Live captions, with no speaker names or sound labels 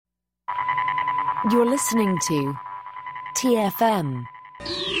You're listening to TFM.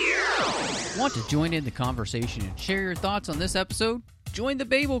 Want to join in the conversation and share your thoughts on this episode? Join the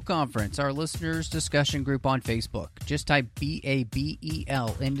Babel Conference, our listeners' discussion group on Facebook. Just type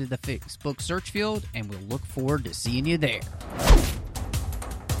BABEL into the Facebook search field, and we'll look forward to seeing you there.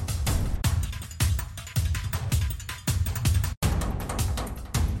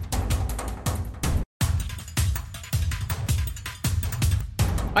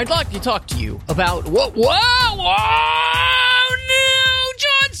 I'd like to talk to you about what? Whoa! No,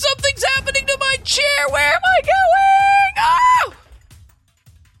 John! Something's happening to my chair. Where am I going? Oh!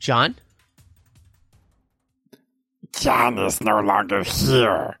 John? John is no longer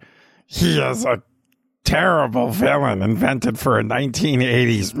here. He is a terrible villain invented for a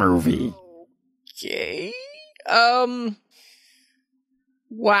 1980s movie. Okay.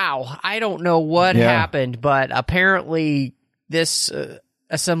 Wow. I don't know what happened, but apparently this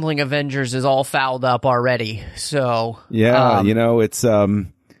assembling Avengers is all fouled up already. So it's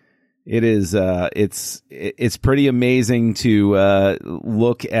pretty amazing to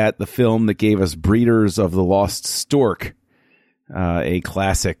look at the film that gave us Breeders of the Lost Stork, a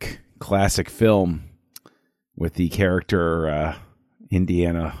classic film with the character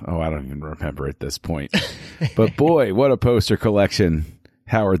Indiana. Oh, I don't even remember at this point. But boy, what a poster collection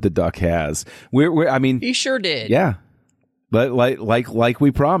Howard the Duck has. He sure did. Yeah. But like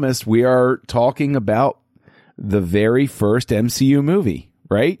we promised, we are talking about the very first MCU movie,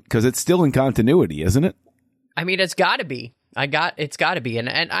 right? Because it's still in continuity, isn't it? I mean, it's got to be. It's got to be. And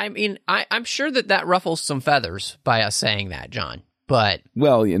I mean, I'm sure that ruffles some feathers by us saying that, John. But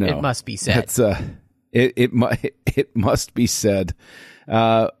well, it must be said. It must be said.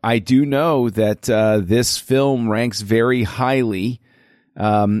 I do know that this film ranks very highly.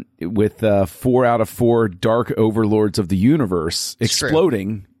 With 4 out of 4 dark overlords of the universe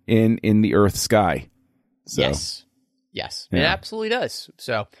exploding in the Earth sky. So, yes, it absolutely does.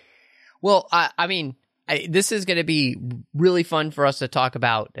 So, well, I mean, this is going to be really fun for us to talk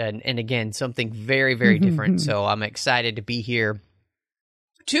about, and again, something very, very different. So I'm excited to be here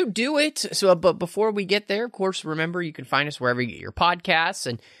to do it. So, but before we get there, of course, remember you can find us wherever you get your podcasts,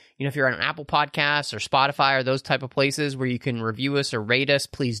 and if you're on Apple Podcasts or Spotify or those type of places where you can review us or rate us,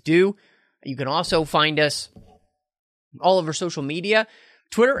 please do. You can also find us all over social media,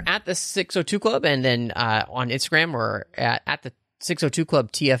 Twitter at the 602 Club, and then on Instagram or at the 602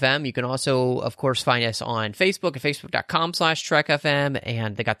 Club TFM. You can also, of course, find us on Facebook at facebook.com/TrekFM,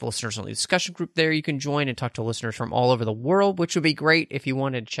 and they got the listeners only discussion group there. You can join and talk to listeners from all over the world, which would be great if you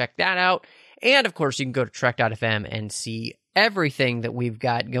wanted to check that out. And of course, you can go to Trek.fm and see everything that we've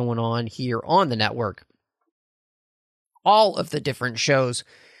got going on here on the network. All of the different shows.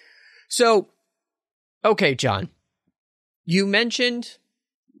 So, okay, John, you mentioned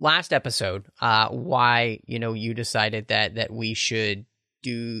last episode why, you decided that we should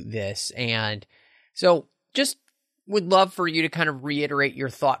do this. And so just would love for you to kind of reiterate your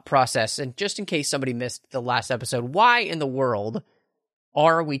thought process. And just in case somebody missed the last episode, why in the world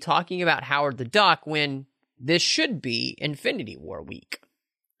are we talking about Howard the Duck when this should be Infinity War week?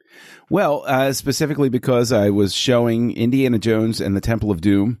 Well, specifically because I was showing Indiana Jones and the Temple of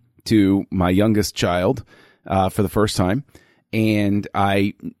Doom to my youngest child for the first time. And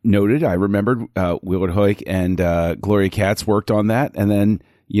I remembered Willard Hoyk and Gloria Katz worked on that. And then,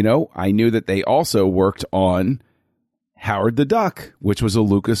 I knew that they also worked on Howard the Duck, which was a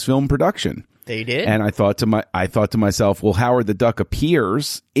Lucasfilm production. They did. And I thought to myself, well, Howard the Duck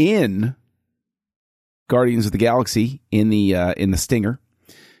appears in Guardians of the Galaxy in the Stinger,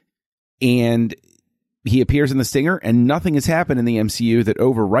 and he appears in the Stinger, and nothing has happened in the MCU that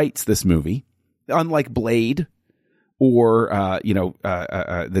overwrites this movie, unlike Blade or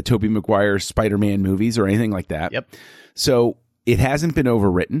the Tobey Maguire Spider-Man movies or anything like that. Yep. So it hasn't been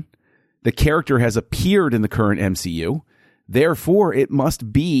overwritten. The character has appeared in the current MCU. Therefore, it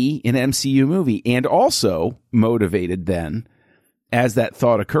must be an MCU movie, and also motivated then, as that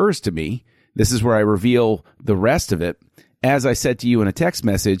thought occurs to me. This is where I reveal the rest of it. As I said to you in a text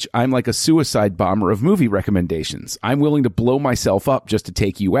message, I'm like a suicide bomber of movie recommendations. I'm willing to blow myself up just to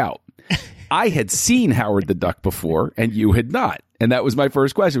take you out. I had seen Howard the Duck before, and you had not. And that was my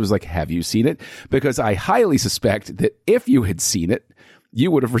first question. It was like, have you seen it? Because I highly suspect that if you had seen it,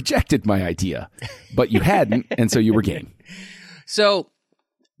 you would have rejected my idea. But you hadn't, and so you were game. So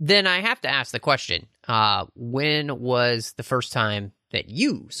then I have to ask the question, when was the first time that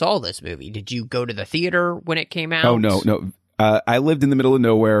you saw this movie? Did you go to the theater when it came out? Oh, no. I lived in the middle of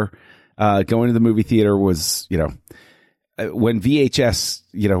nowhere. Going to the movie theater was, when VHS,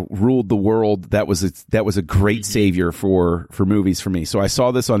 ruled the world, that was a great savior for movies for me. So I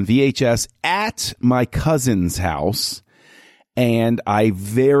saw this on VHS at my cousin's house, and I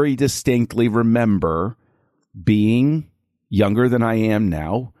very distinctly remember being younger than I am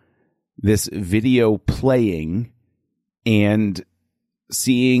now, this video playing and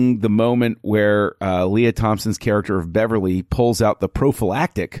seeing the moment where Leah Thompson's character of Beverly pulls out the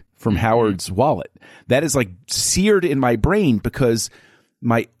prophylactic from Howard's wallet. That is like seared in my brain because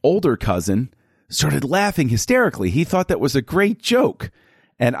my older cousin started laughing hysterically. He thought that was a great joke.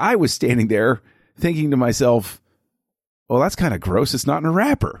 And I was standing there thinking to myself, well, that's kind of gross. It's not in a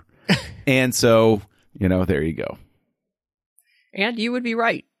wrapper. And so, there you go. And you would be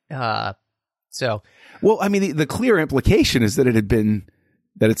right. Well, I mean, the clear implication is that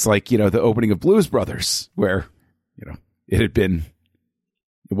it's like, the opening of Blues Brothers, where, it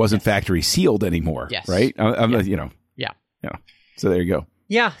wasn't factory sealed anymore. Yes. Right. Yeah. So there you go.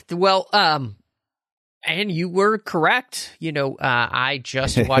 Yeah. Well, and you were correct. I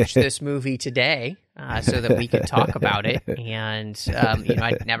just watched this movie today so that we could talk about it. And,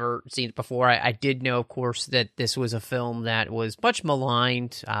 I'd never seen it before. I did know, of course, that this was a film that was much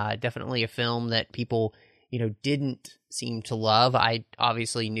maligned. Definitely a film that people, didn't seem to love. I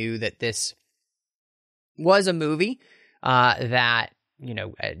obviously knew that this was a movie that,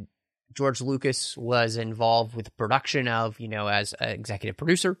 George Lucas was involved with the production of, as an executive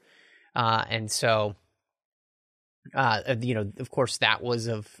producer. And so, of course, that was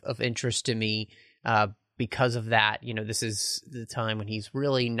of interest to me because of that. This is the time when he's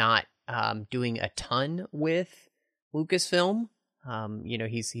really not doing a ton with Lucasfilm.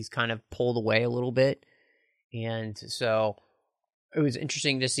 He's kind of pulled away a little bit. And so it was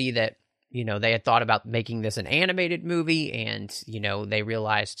interesting to see that, they had thought about making this an animated movie, and, they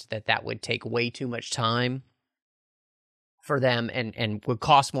realized that would take way too much time for them and would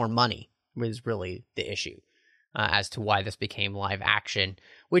cost more money, was really the issue as to why this became live action,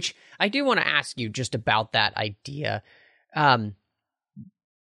 which I do want to ask you just about that idea. How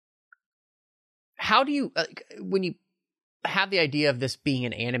do you, when you have the idea of this being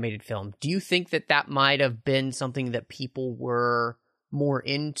an animated film, do you think that might have been something that people were more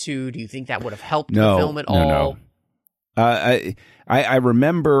into? Do you think that would have helped the film at all? No. I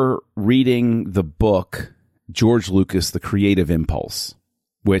remember reading the book George Lucas, The Creative Impulse,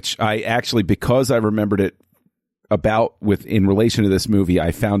 which I actually, because I remembered it in relation to this movie,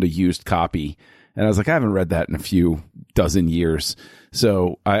 I found a used copy, and I was like, I haven't read that in a few dozen years,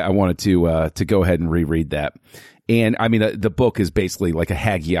 so I wanted to go ahead and reread that. And I mean, the book is basically like a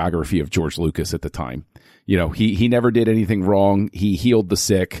hagiography of George Lucas at the time. He never did anything wrong. He healed the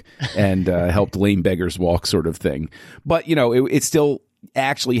sick and helped lame beggars walk, sort of thing. But, it still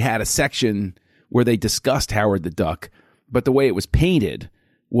actually had a section where they discussed Howard the Duck. But the way it was painted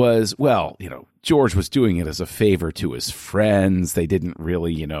was, well, George was doing it as a favor to his friends. They didn't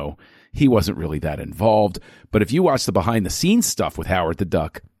really, he wasn't really that involved. But if you watch the behind the scenes stuff with Howard the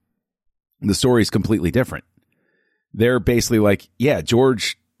Duck, the story is completely different. They're basically like, yeah,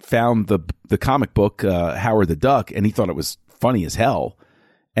 George found the comic book, Howard the Duck, and he thought it was funny as hell.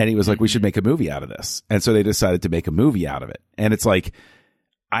 And he was like, we should make a movie out of this. And so they decided to make a movie out of it. And it's like,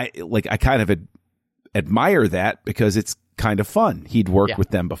 I kind of admire that because it's kind of fun. He'd worked with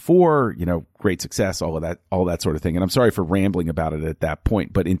them before, great success, all that sort of thing. And I'm sorry for rambling about it at that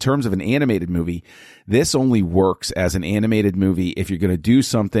point. But in terms of an animated movie, this only works as an animated movie if you're going to do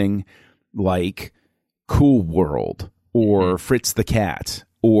something like Cool World or Fritz the Cat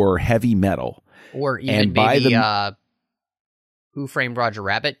or Heavy Metal, or even maybe Who Framed Roger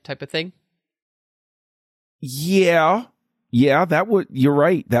Rabbit type of thing. Yeah, you're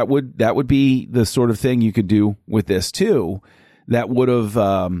right. That would be the sort of thing you could do with this too. That would have,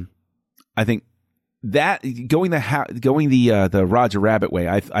 I think, that going the Roger Rabbit way.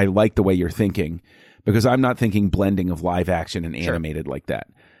 I like the way you're thinking, because I'm not thinking blending of live action and animated like that.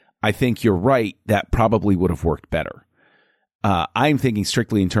 I think you're right. That probably would have worked better. I'm thinking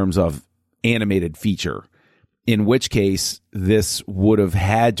strictly in terms of animated feature, in which case this would have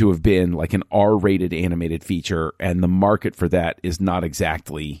had to have been like an R-rated animated feature, and the market for that is not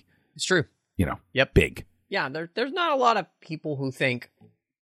exactly, it's true, big. Yeah, there's not a lot of people who think,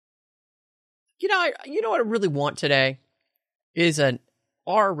 what I really want today is an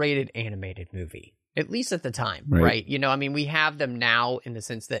R-rated animated movie, at least at the time, right? We have them now in the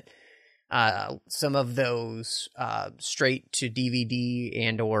sense that some of those straight to DVD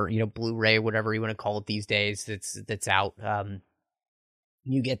and or Blu-ray, whatever you want to call it these days, that's out.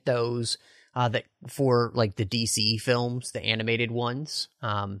 You get those that for like the DC films, the animated ones,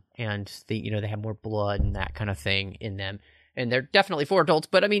 and they have more blood and that kind of thing in them, and they're definitely for adults.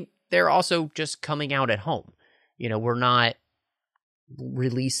 But I mean, they're also just coming out at home. We're not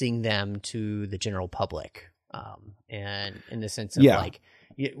releasing them to the general public, and in the sense of like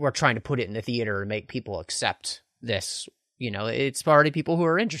we're trying to put it in the theater and make people accept this. It's already people who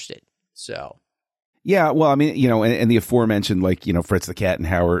are interested. So. Yeah, well, I mean, and the aforementioned, like, Fritz the Cat and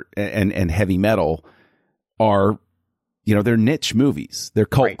Howard and Heavy Metal are, they're niche movies. They're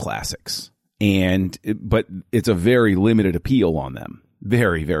cult classics. But it's a very limited appeal on them.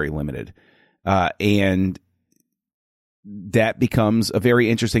 Very, very limited. And that becomes a very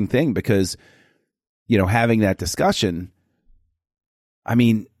interesting thing because, having that discussion, I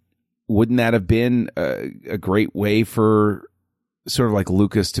mean, wouldn't that have been a great way for sort of like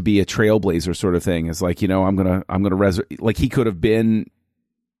Lucas to be a trailblazer sort of thing? Is like, I'm gonna like he could have been,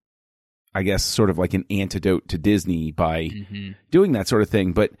 I guess, sort of like an antidote to Disney by doing that sort of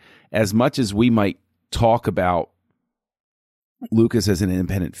thing. But as much as we might talk about Lucas as an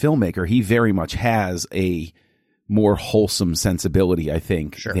independent filmmaker, he very much has a more wholesome sensibility, I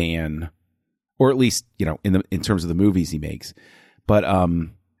think, than, or at least, in terms of the movies he makes. But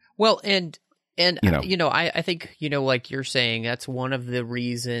well, and I think, like you're saying, that's one of the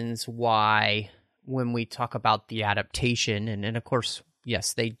reasons why when we talk about the adaptation, and of course,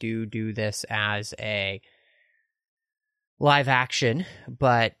 yes, they do this as a live action,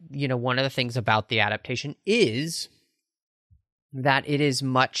 but, one of the things about the adaptation is that it is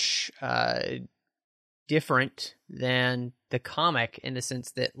much different than the comic in the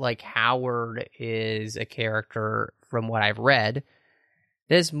sense that, like, Howard is a character, from what I've read,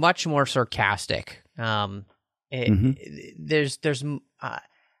 is much more sarcastic. There's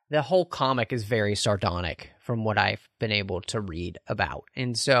the whole comic is very sardonic from what I've been able to read about.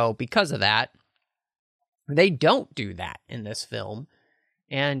 And so because of that, they don't do that in this film.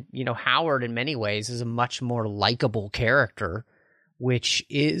 And, Howard in many ways is a much more likable character, which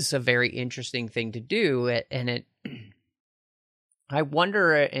is a very interesting thing to do. And I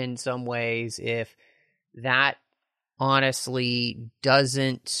wonder in some ways if that honestly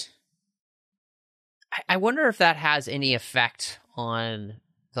doesn't, I wonder if that has any effect on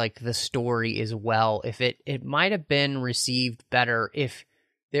like the story as well. If it might have been received better if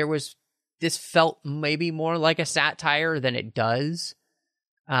this felt maybe more like a satire than it does.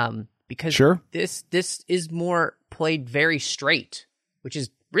 Because this is more played very straight, which is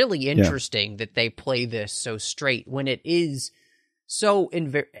really interesting that they play this so straight when it is so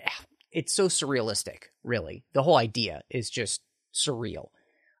it's so surrealistic, really. The whole idea is just surreal.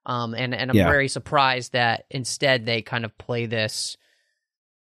 And I'm very surprised that instead they kind of play this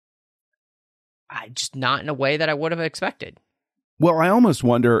just not in a way that I would have expected. Well, I almost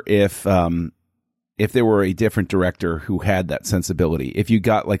wonder if there were a different director who had that sensibility. If you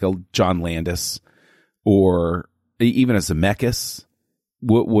got like a John Landis or even a Zemeckis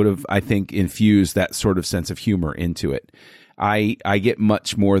would have, I think, infused that sort of sense of humor into it. I get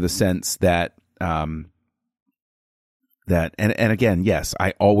much more the sense that and again, yes,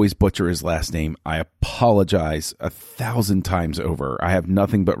 I always butcher his last name. I apologize 1,000 times over. I have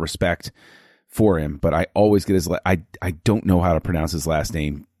nothing but respect for him, but I always get I don't know how to pronounce his last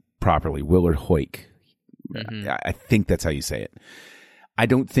name properly. Willard Hoyk. I think that's how you say it. I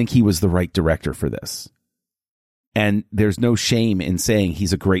don't think he was the right director for this. And there's no shame in saying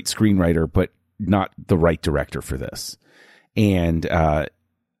he's a great screenwriter, but not the right director for this. And I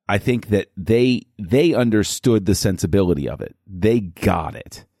think that they understood the sensibility of it. They got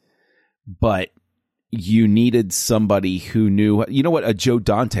it. But you needed somebody who knew, what, a Joe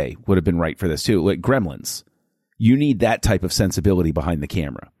Dante would have been right for this too, like Gremlins. You need that type of sensibility behind the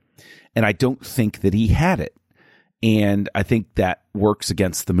camera. And I don't think that he had it. And I think that works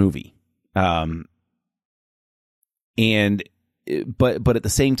against the movie. But at the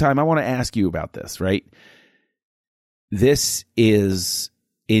same time, I want to ask you about this, right? This is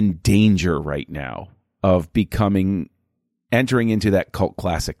in danger right now of entering into that cult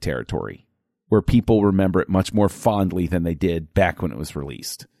classic territory where people remember it much more fondly than they did back when it was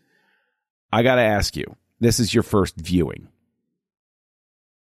released. I got to ask you, this is your first viewing.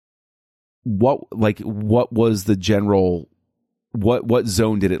 What was the general, what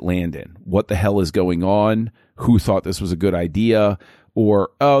zone did it land in? What the hell is going on? Who thought this was a good idea?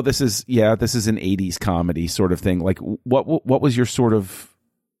 Or, oh, this is an 80s comedy sort of thing. Like, what was your sort of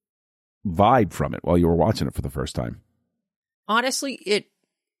vibe from it while you were watching it for the first time? Honestly,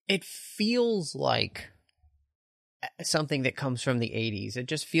 it feels like something that comes from the 80s. It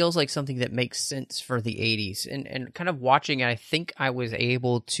just feels like something that makes sense for the 80s. And kind of watching it, I think I was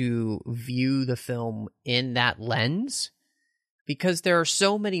able to view the film in that lens, because there are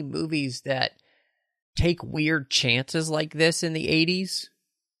so many movies that take weird chances like this in the 80s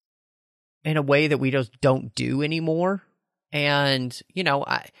in a way that we just don't do anymore. And,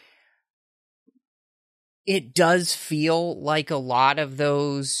 it does feel like a lot of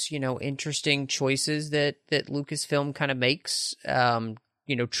those, interesting choices that Lucasfilm kind of makes,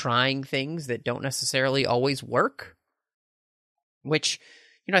 trying things that don't necessarily always work, which,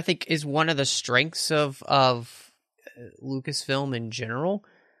 I think is one of the strengths of Lucasfilm in general,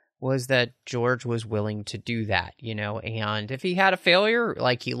 was that George was willing to do that, and if he had a failure,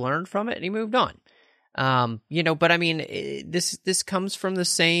 like, he learned from it and he moved on. But I mean, this comes from the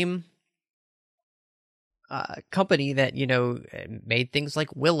same company that, made things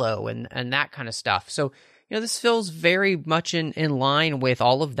like Willow and that kind of stuff. So, this feels very much in line with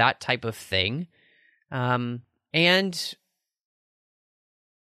all of that type of thing. And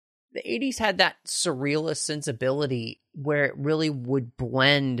the 80s had that surrealist sensibility where it really would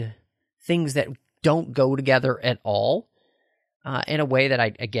blend things that don't go together at all, in a way that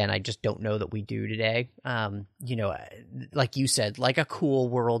I just don't know that we do today. Like you said, like A Cool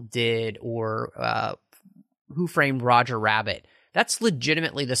World did, or Who Framed Roger Rabbit. That's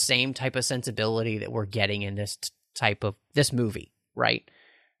legitimately the same type of sensibility that we're getting in this type of this movie, right?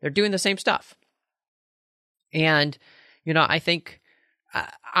 They're doing the same stuff. And, I think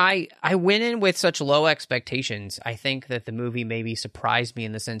I went in with such low expectations. I think that the movie maybe surprised me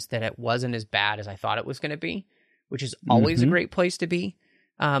in the sense that it wasn't as bad as I thought it was going to be, which is always a great place to be.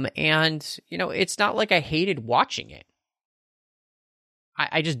 And, it's not like I hated watching it.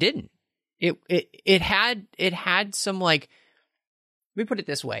 I just didn't. It had some, like, let me put it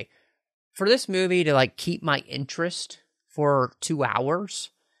this way. For this movie to, like, keep my interest for 2 hours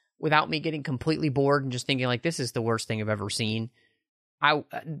without me getting completely bored and just thinking, like, this is the worst thing I've ever seen,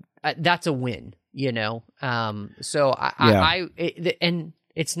 that's a win, So and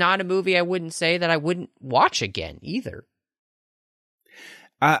it's not a movie I wouldn't say that I wouldn't watch again either.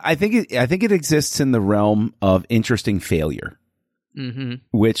 I think it exists in the realm of interesting failure. Mm-hmm.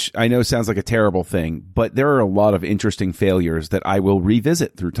 Which I know sounds like a terrible thing, but there are a lot of interesting failures that I will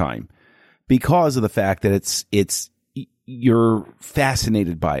revisit through time because of the fact that you're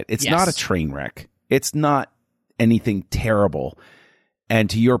fascinated by it. It's not a train wreck. It's not anything terrible. And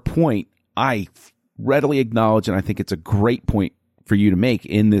to your point, I readily acknowledge, and I think it's a great point for you to make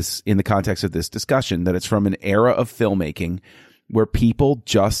in the context of this discussion, that it's from an era of filmmaking where people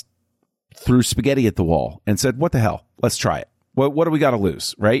just threw spaghetti at the wall and said, "What the hell? Let's try it. What do we got to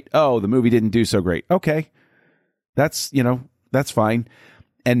lose?" Right? Oh, the movie didn't do so great. Okay. That's fine.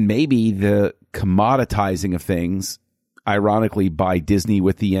 And maybe the commoditizing of things, ironically, by Disney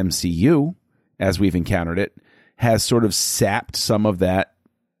with the MCU, as we've encountered it, has sort of sapped some of that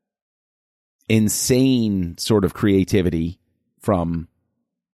insane sort of creativity from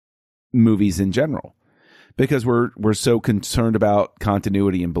movies in general, because we're so concerned about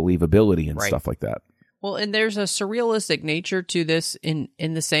continuity and believability and stuff like that. Well, and there's a surrealistic nature to this in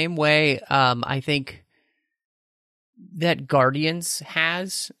the same way I think that Guardians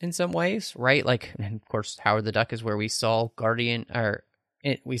has in some ways, right? Like, and of course, Howard the Duck is where we saw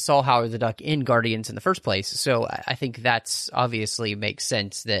we saw Howard the Duck in Guardians in the first place. So I think that's obviously makes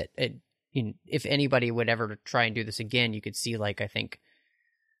sense that if anybody would ever try and do this again, you could see, like, I think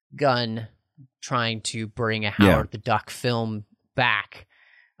Gunn trying to bring a Howard the Duck film back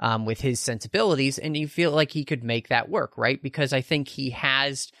with his sensibilities, and you feel like he could make that work, right? Because I think he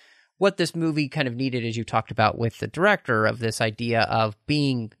has what this movie kind of needed, as you talked about with the director, of this idea of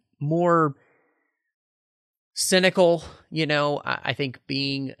being more cynical, I think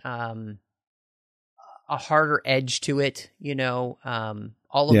being a harder edge to it,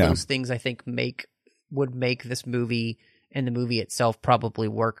 all of those things I think would make this movie and the movie itself probably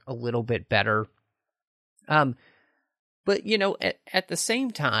work a little bit better. But, at the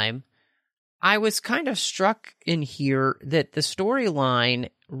same time, I was kind of struck in here that the storyline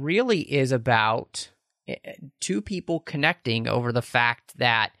really is about two people connecting over the fact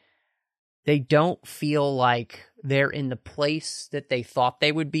that they don't feel like they're in the place that they thought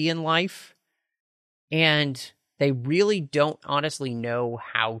they would be in life. And they really don't honestly know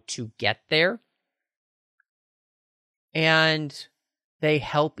how to get there. And they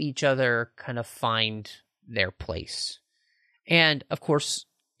help each other kind of find their place. And of course,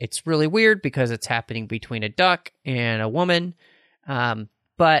 it's really weird because it's happening between a duck and a woman.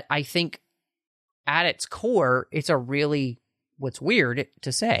 But I think at its core, it's a really what's weird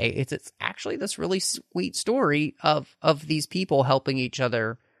to say is it's actually this really sweet story of these people helping each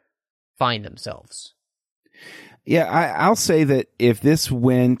other find themselves. Yeah, I'll say that if this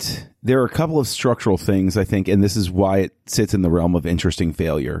went, there are a couple of structural things, I think, and this is why it sits in the realm of interesting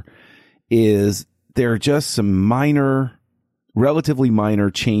failure, is there are just some relatively minor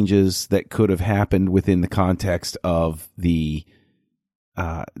changes that could have happened within the context of the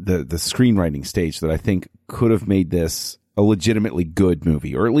screenwriting stage that I think could have made this a legitimately good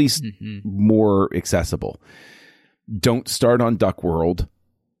movie, or at least more accessible. Don't start on Duck World.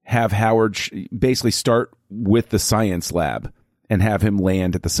 Have Howard basically start with the science lab and have him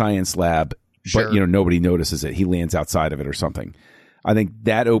land at the science lab, but nobody notices it. He lands outside of it or something. I think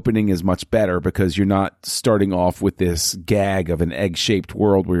that opening is much better because you're not starting off with this gag of an egg-shaped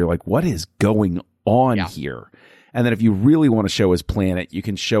world where you're like, what is going on here? And then if you really want to show his planet, you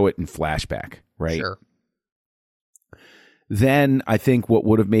can show it in flashback, right? Sure. Then I think what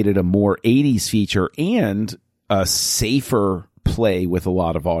would have made it a more 80s feature and a safer play with a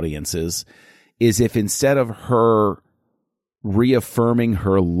lot of audiences is if instead of her reaffirming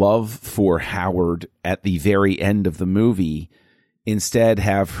her love for Howard at the very end of the movie, instead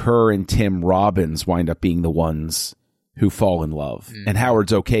have her and Tim Robbins wind up being the ones who fall in love. And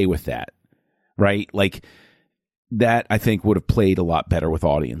Howard's okay with that, right? Like that I think would have played a lot better with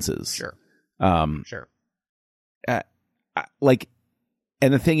audiences. Sure. Sure.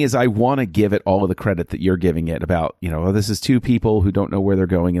 And the thing is, I want to give it all of the credit that you're giving it about, this is two people who don't know where they're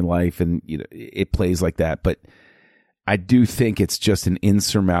going in life, and it plays like that. But I do think it's just an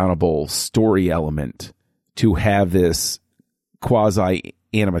insurmountable story element to have this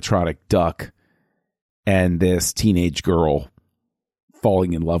quasi-animatronic duck and this teenage girl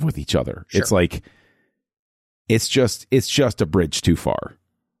falling in love with each other. Sure. It's like, it's just a bridge too far.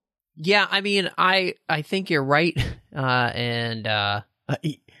 Yeah, I mean, I think you're right,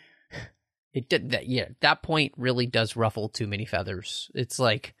 it did that. Yeah, that point really does ruffle too many feathers. It's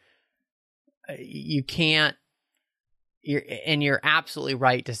like you can't. You're absolutely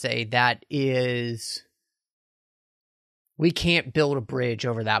right to say that is. We can't build a bridge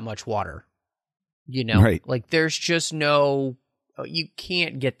over that much water, Right. Like there's just no. You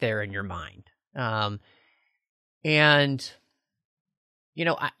can't get there in your mind, and.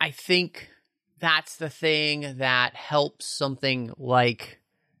 I think that's the thing that helps something like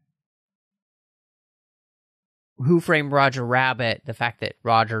Who Framed Roger Rabbit, the fact that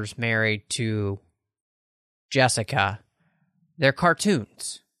Roger's married to Jessica. They're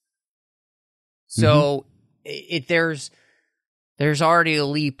cartoons. So there's already a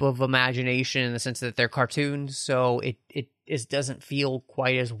leap of imagination in the sense that they're cartoons, so it doesn't feel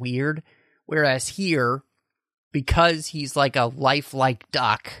quite as weird. Whereas here, because he's like a lifelike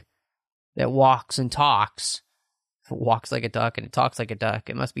duck that walks and talks. If it walks like a duck and it talks like a duck,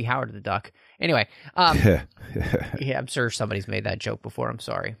 it must be Howard the Duck. Anyway, yeah, I'm sure somebody's made that joke before. I'm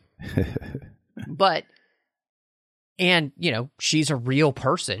sorry. But, and, she's a real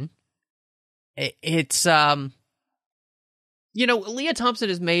person. It's, Leah Thompson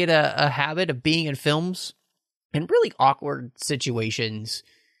has made a habit of being in films in really awkward situations.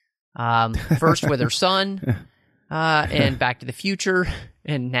 First with her son. And Back to the Future,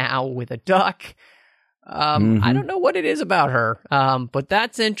 and now with a duck. I don't know what it is about her, but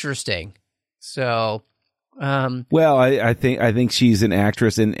that's interesting. So, well, I think she's an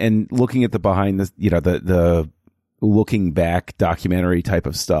actress, and looking at the behind the the looking back documentary type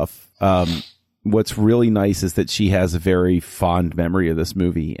of stuff. What's really nice is that she has a very fond memory of this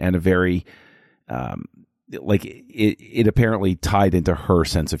movie, and a very it apparently tied into her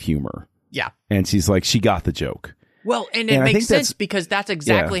sense of humor. Yeah, and she's like, she got the joke. Well, and it makes sense because that's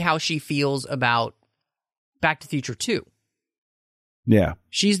exactly how she feels about Back to the Future 2. Yeah.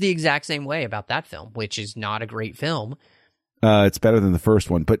 She's the exact same way about that film, which is not a great film. It's better than the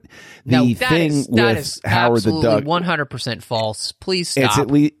first one, but the thing with Howard the Duck, 100% false. Please stop. It's at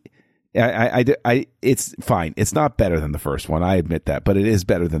least, it's fine. It's not better than the first one. I admit that, but it is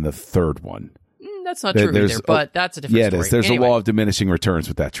better than the third one. That's not true either, but that's a different story. Yeah, it is. There's a law of diminishing returns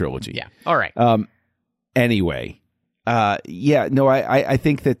with that trilogy. Yeah. All right. Anyway. I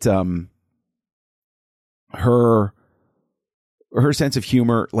think that her sense of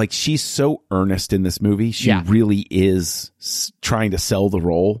humor, like, she's so earnest in this movie. She really is trying to sell the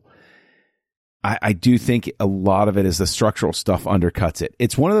role. I do think a lot of it is the structural stuff undercuts it.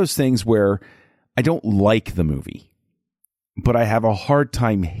 It's one of those things where I don't like the movie, but I have a hard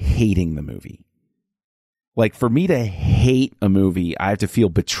time hating the movie. Like, for me to hate a movie, I have to feel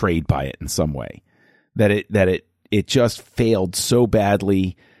betrayed by it in some way. That it just failed so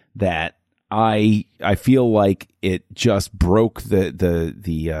badly that I feel like it just broke the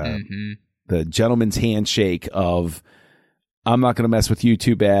gentleman's handshake of, I'm not going to mess with you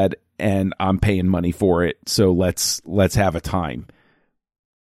too bad, and I'm paying money for it, so let's have a time.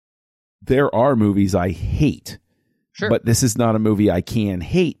 There are movies I hate, sure, but this is not a movie I can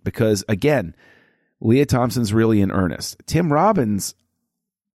hate because, again, Leah Thompson's really in earnest. Tim Robbins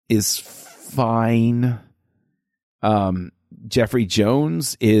is fine. Jeffrey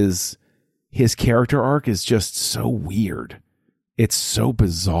Jones his character arc is just so weird. It's so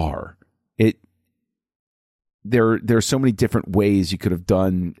bizarre. There's so many different ways you could have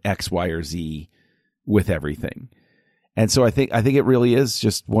done X, Y, or Z with everything. And so I think it really is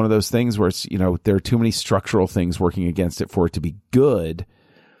just one of those things where it's, there are too many structural things working against it for it to be good.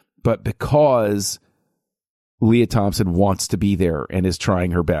 But because Leah Thompson wants to be there and is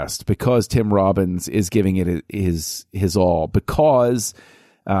trying her best, because Tim Robbins is giving it his all, because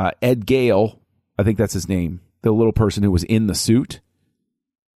Ed Gale, I think that's his name, the little person who was in the suit,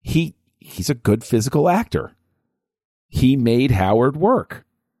 he's a good physical actor. He made Howard work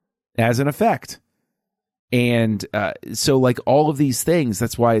as an effect. And so like all of these things,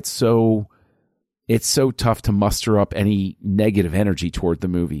 that's why it's so tough to muster up any negative energy toward the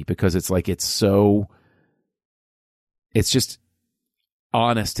movie, because it's like it's just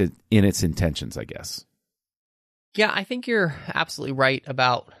honest in its intentions, I guess. Yeah, I think you're absolutely right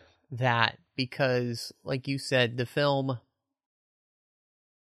about that, because like you said, the film,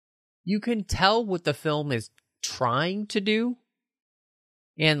 you can tell what the film is trying to do.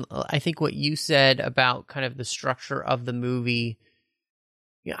 And I think what you said about kind of the structure of the movie,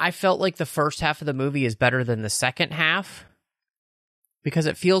 I felt like the first half of the movie is better than the second half, because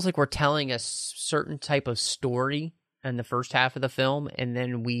it feels like we're telling a certain type of story in the first half of the film, and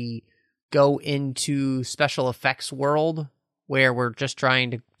then we go into special effects world where we're just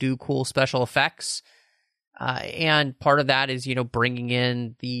trying to do cool special effects. And part of that is, bringing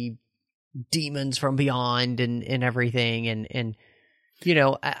in the demons from beyond and everything. And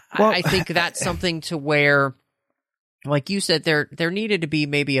I think that's something to where, like you said, there needed to be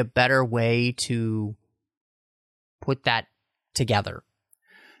maybe a better way to put that together.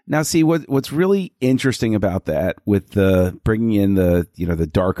 Now, see, what's really interesting about that with the bringing in the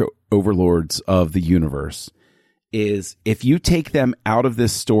dark overlords of the universe is, if you take them out of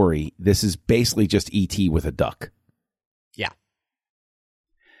this story, this is basically just E.T. with a duck. Yeah.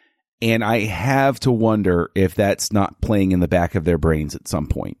 And I have to wonder if that's not playing in the back of their brains at some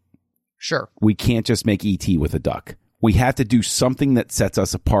point. Sure. We can't just make E.T. with a duck. We have to do something that sets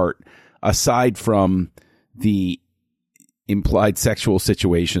us apart, aside from the implied sexual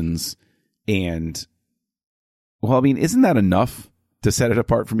situations. And, well, I mean, isn't that enough to set it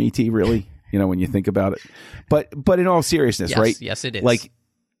apart from E.T., really? When you think about it. But in all seriousness, yes, right? Yes, it is. Like,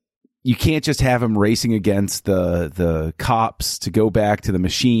 you can't just have him racing against the cops to go back to the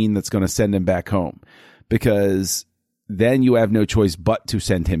machine that's going to send him back home, because then you have no choice but to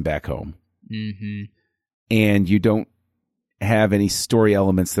send him back home. Mm-hmm. And you don't have any story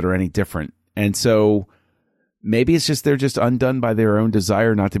elements that are any different. And so maybe it's just they're just undone by their own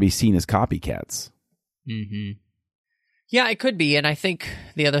desire not to be seen as copycats. Mm-hmm. Yeah, it could be. And I think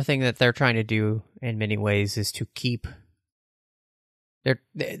the other thing that they're trying to do in many ways is to keep...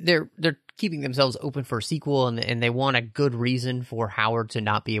 They're keeping themselves open for a sequel, and they want a good reason for Howard to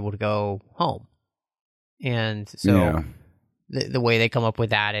not be able to go home. And so the way they come up with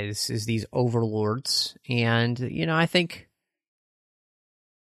that is these overlords. And,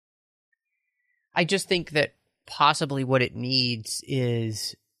 I just think that possibly what it needs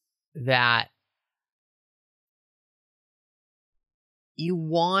is that you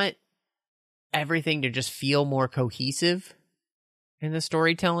want everything to just feel more cohesive in the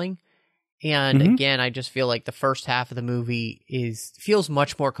storytelling. And again, I just feel like the first half of the movie feels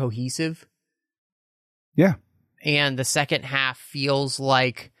much more cohesive. Yeah. And the second half feels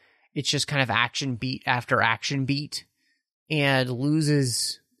like it's just kind of action beat after action beat, and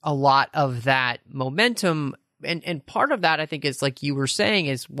loses a lot of that momentum. And part of that, I think, is like you were saying,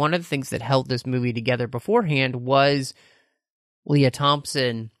 is one of the things that held this movie together beforehand was Leah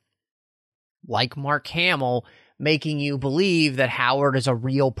Thompson, like Mark Hamill, making you believe that Howard is a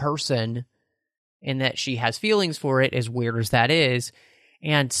real person and that she has feelings for it, as weird as that is.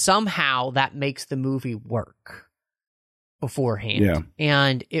 And somehow that makes the movie work beforehand. Yeah.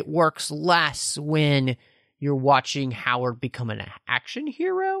 And it works less when you're watching Howard become an action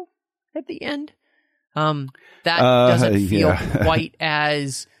hero at the end. That doesn't feel quite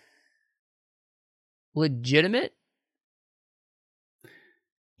as legitimate.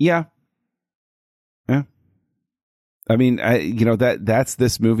 Yeah. Yeah. I mean, that's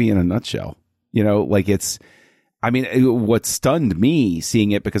this movie in a nutshell. Like what stunned me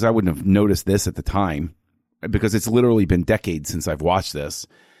seeing it, because I wouldn't have noticed this at the time, because it's literally been decades since I've watched this,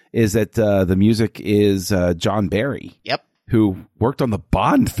 is that the music is John Barry. Yep. Who worked on the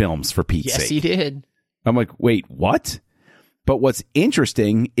Bond films, for Pete's sake. Yes, he did. I'm like, wait, what? But what's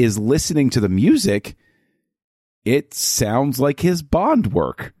interesting is listening to the music, it sounds like his Bond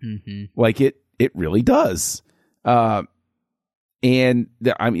work. Mm-hmm. Like it really does. I'm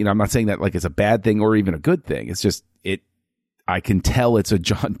not saying that like it's a bad thing or even a good thing. It's just, I can tell it's a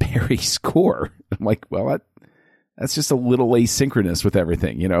John Barry score. I'm like, well, that's just a little asynchronous with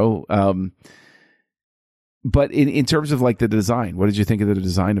everything, But in terms of like the design, what did you think of the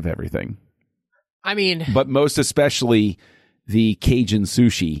design of everything? I mean, but most especially the Cajun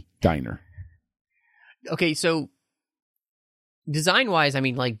sushi diner. Okay, so design-wise, I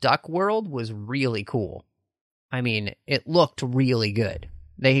mean, like Duck World was really cool. I mean, it looked really good.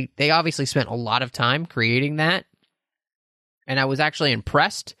 They obviously spent a lot of time creating that, and I was actually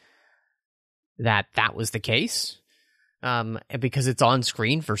impressed that was the case, because it's on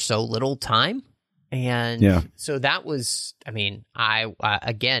screen for so little time. And so that was, I mean,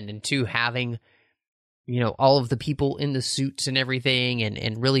 again, and two, having, all of the people in the suits and everything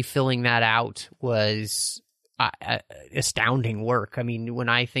and really filling that out was astounding work. I mean, when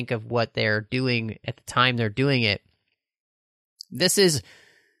I think of what they're doing at the time they're doing it, this is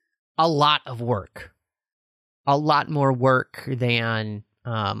a lot of work. A lot more work than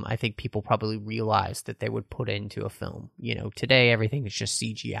I think people probably realize that they would put into a film. Today everything is just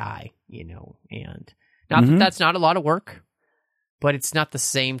CGI, and not that that's not a lot of work, but it's not the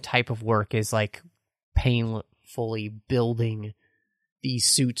same type of work as like painfully building these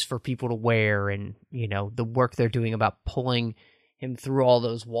suits for people to wear, and the work they're doing about pulling him through all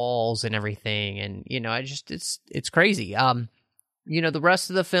those walls and everything, and it's crazy. The rest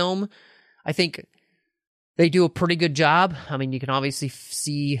of the film, I think they do a pretty good job. I mean, you can obviously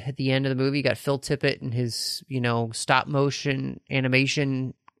see at the end of the movie, you got Phil Tippett and his, stop motion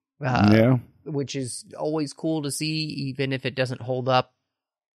animation, which is always cool to see, even if it doesn't hold up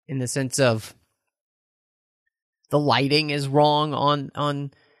in the sense of the lighting is wrong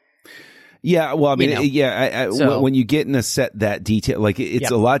on. Yeah, well, I mean, when you get in a set that detail, like it's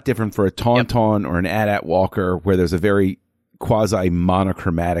a lot different for a Tauntaun or an AT-AT Walker, where there's a very quasi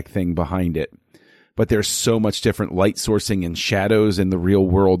monochromatic thing behind it. But there's so much different light sourcing and shadows in the real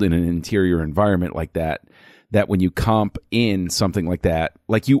world in an interior environment like that when you comp in something like that,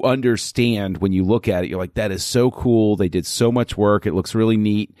 like you understand when you look at it, you're like, that is so cool. They did so much work. It looks really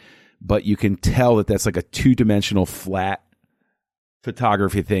neat. But you can tell that that's like a two-dimensional flat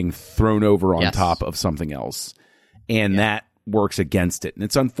photography thing thrown over on top of something else. And that works against it. And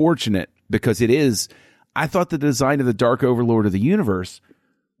it's unfortunate because I thought the design of the Dark Overlord of the universe,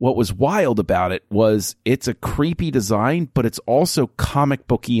 what was wild about it was it's a creepy design, but it's also comic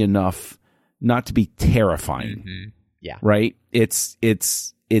booky enough not to be terrifying. Mm-hmm. Yeah. Right? It's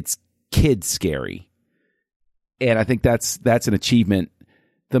kid scary. And I think that's an achievement.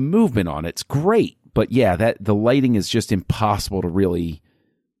 The movement on it's great, but the lighting is just impossible to really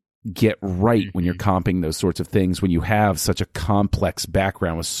get right when you're comping those sorts of things, when you have such a complex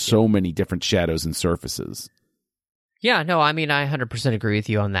background with so many different shadows and surfaces. Yeah, no, I mean, I 100% agree with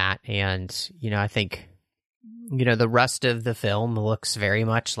you on that. And, I think, the rest of the film looks very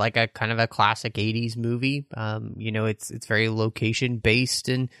much like a kind of a classic 80s movie. It's very location based,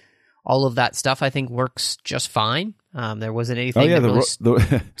 and all of that stuff I think works just fine. There wasn't anything that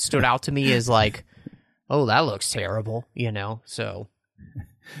really stood out to me as like, oh, that looks terrible, so.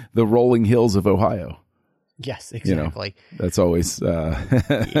 The rolling hills of Ohio. Yes, exactly. That's always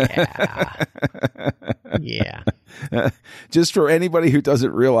yeah. Just for anybody who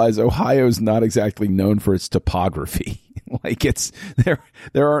doesn't realize, Ohio's not exactly known for its topography. Like there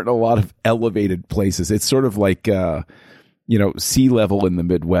aren't a lot of elevated places. It's sort of like sea level in the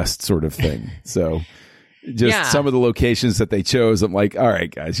Midwest sort of thing. So just some of the locations that they chose, I'm like, all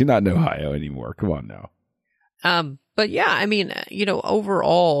right, guys, you're not in Ohio anymore. Come on now. But yeah, I mean,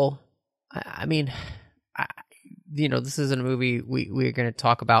 overall, I mean, this isn't a movie we're going to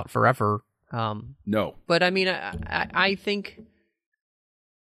talk about forever. No. But I mean, I think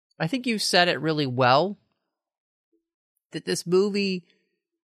you said it really well, that this movie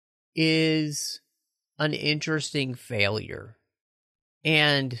is an interesting failure.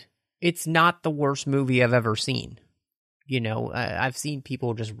 And it's not the worst movie I've ever seen. I've seen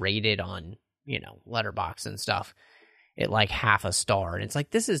people just rate it on, Letterboxd and stuff at like half a star, and it's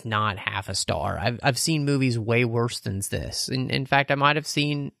like, this is not half a star. I've seen movies way worse than this, and in fact I might have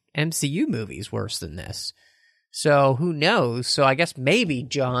seen MCU movies worse than this, so who knows. So I guess maybe,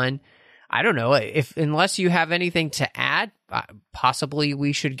 John, I don't know, unless you have anything to add, possibly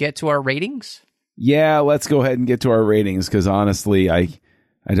we should get to our ratings. Yeah, let's go ahead and get to our ratings, because honestly, I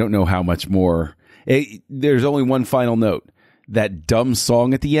don't know how much more. There's only one final note. That dumb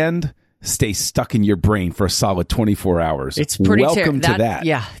song at the end stays stuck in your brain for a solid 24 hours. It's pretty welcome to that.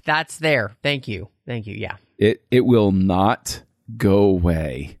 Yeah, that's there. Thank you. Yeah. It will not go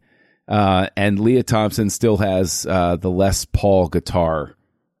away. And Leah Thompson still has the Les Paul guitar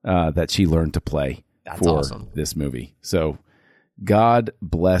that she learned to play for this movie. So God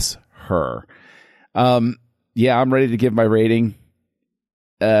bless her. Yeah, I'm ready to give my rating.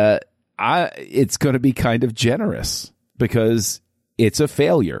 It's going to be kind of generous because it's a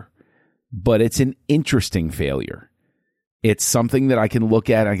failure, but it's an interesting failure. It's something that I can look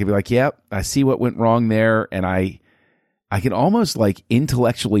at and I can be like, yep, I see what went wrong there. And I can almost like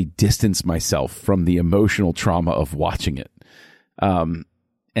intellectually distance myself from the emotional trauma of watching it.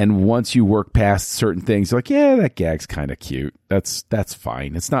 And once you work past certain things, you're like, yeah, that gag's kind of cute. That's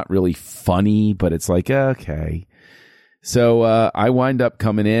fine. It's not really funny, but it's like, okay. So I wind up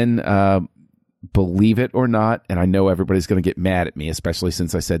coming in, believe it or not, and I know everybody's going to get mad at me, especially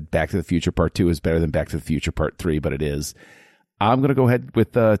since I said Back to the Future Part 2 is better than Back to the Future Part 3, but it is. I'm going to go ahead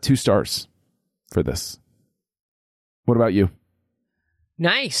with 2 stars for this. What about you?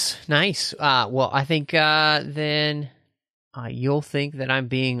 Nice. Well, I think then you'll think that I'm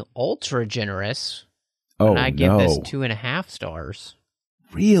being ultra generous when I give this 2.5 stars.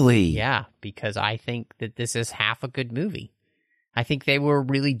 Really? Yeah, because I think that this is half a good movie. I think they were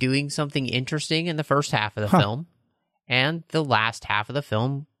really doing something interesting in the first half of the film, and the last half of the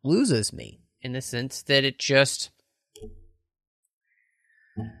film loses me in the sense that it just...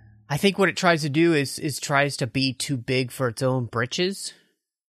 I think what it tries to do is tries to be too big for its own britches,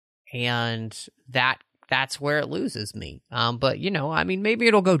 and that's where it loses me. But, maybe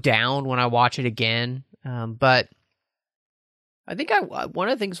it'll go down when I watch it again, but... I think one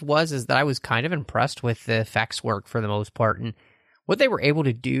of the things is that I was kind of impressed with the effects work for the most part, and what they were able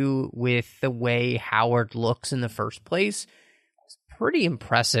to do with the way Howard looks in the first place was pretty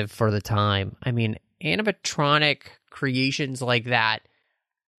impressive for the time. I mean, animatronic creations like that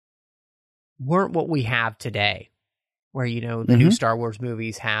weren't what we have today, where, the new Star Wars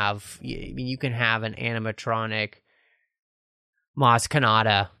movies have, you can have an animatronic Maz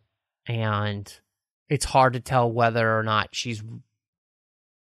Kanata, and it's hard to tell whether or not she's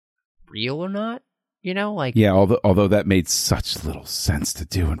real or not, Yeah, although that made such little sense to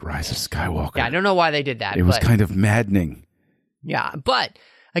do in Rise of Skywalker. Yeah, I don't know why they did that. It was kind of maddening. Yeah, but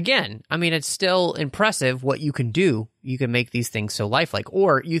again, it's still impressive what you can do. You can make these things so lifelike.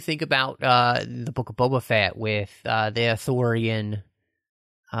 Or you think about the Book of Boba Fett with the Ithorian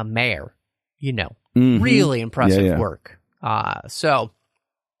mayor, really impressive work.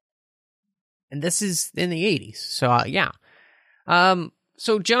 And this is in the 80s. So, yeah.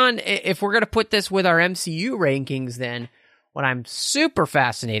 So, John, if we're going to put this with our MCU rankings, then what I'm super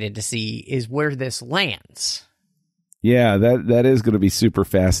fascinated to see is where this lands. Yeah, that is going to be super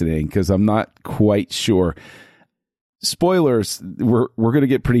fascinating because I'm not quite sure. Spoilers, we're going to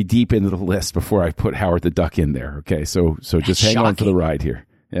get pretty deep into the list before I put Howard the Duck in there. Okay, so just hang on for the ride here.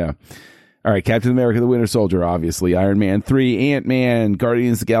 Yeah. All right, Captain America, the Winter Soldier, obviously. Iron Man 3, Ant-Man,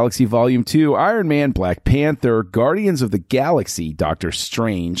 Guardians of the Galaxy Volume 2, Iron Man, Black Panther, Guardians of the Galaxy, Doctor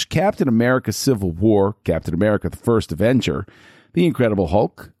Strange, Captain America Civil War, Captain America the First Avenger, The Incredible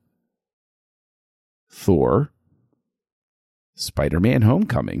Hulk, Thor, Spider-Man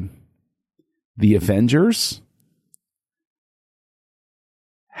Homecoming, The Avengers,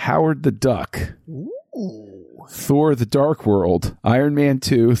 Howard the Duck, Thor the Dark World, Iron Man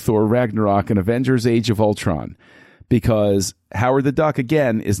 2, Thor Ragnarok, and Avengers Age of Ultron. Because Howard the Duck,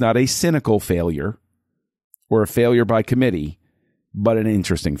 again, is not a cynical failure or a failure by committee, but an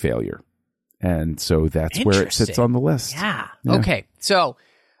interesting failure. And so that's where it sits on the list. Yeah. Okay. So,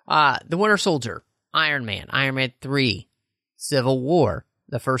 The Winter Soldier, Iron Man 3, Civil War,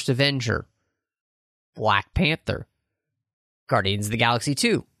 The First Avenger, Black Panther, Guardians of the Galaxy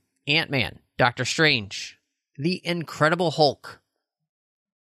 2, Ant-Man, Doctor Strange, The Incredible Hulk,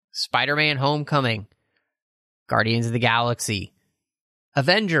 Spider-Man Homecoming, Guardians of the Galaxy,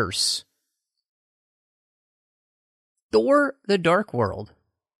 Avengers, Thor the Dark World,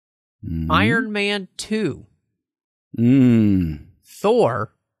 Iron Man 2,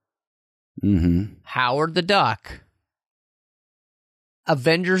 Thor, Howard the Duck,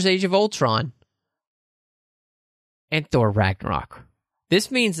 Avengers Age of Ultron, and Thor Ragnarok. This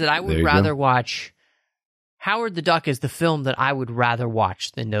means that I would rather watch... Howard the Duck is the film that I would rather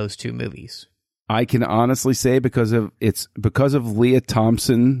watch than those two movies. I can honestly say because of Leah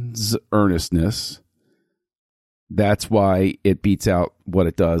Thompson's earnestness, that's why it beats out what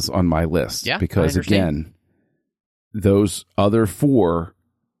it does on my list. Yeah, because again, those other four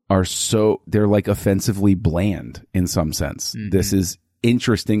are they're like offensively bland in some sense. Mm-hmm. This is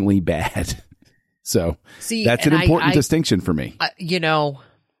interestingly bad. So that's an important distinction for me.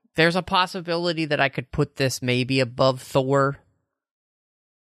 There's a possibility that I could put this maybe above Thor,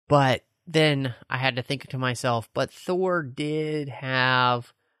 but then I had to think to myself, but Thor did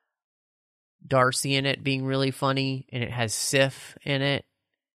have Darcy in it being really funny, and it has Sif in it,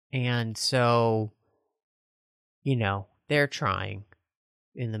 and so, they're trying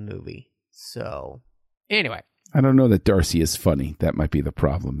in the movie. So, anyway. I don't know that Darcy is funny. That might be the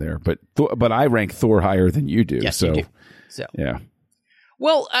problem there, but I rank Thor higher than you do. Yes, so, you do. So, yeah.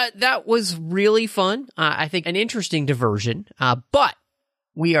 Well, that was really fun. I think an interesting diversion, but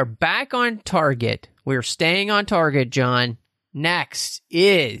we are back on target. We're staying on target, John. Next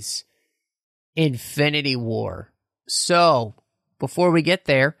is Infinity War. So, before we get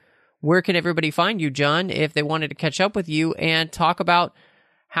there, where can everybody find you, John, if they wanted to catch up with you and talk about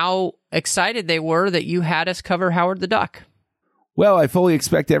how excited they were that you had us cover Howard the Duck? Well, I fully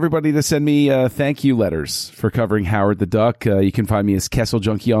expect everybody to send me thank you letters for covering Howard the Duck. You can find me as Kessel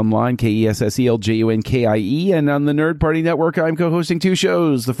Junkie online, KESSELJUNKIE, and on the Nerd Party Network, I'm co-hosting 2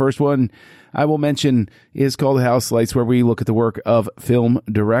 shows. The first one I will mention is called House Lights, where we look at the work of film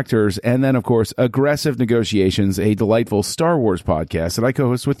directors. And then, of course, Aggressive Negotiations, a delightful Star Wars podcast that I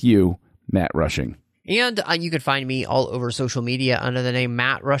co-host with you, Matt Rushing. And you can find me all over social media under the name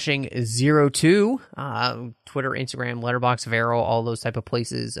Matt Rushing02, Twitter, Instagram, Letterboxd, Vero, all those type of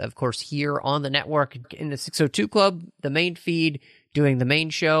places. Of course, here on the network in the 602 Club, the main feed, doing the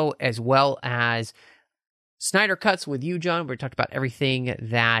main show, as well as Snyder Cuts with you, John. We talked about everything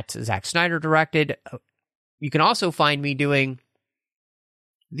that Zack Snyder directed. You can also find me doing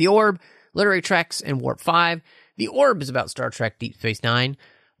The Orb, Literary Treks, and Warp 5. The Orb is about Star Trek Deep Space Nine.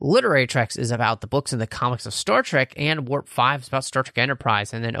 Literary Treks is about the books and the comics of Star Trek, and Warp 5 is about Star Trek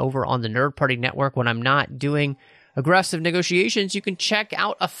Enterprise. And then over on the Nerd Party Network, when I'm not doing Aggressive Negotiations, you can check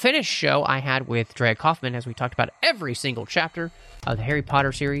out a finished show I had with Drea Kaufman as we talked about every single chapter of the Harry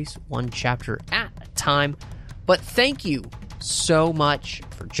Potter series, one chapter at a time. But thank you so much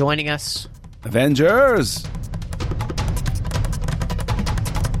for joining us. Avengers!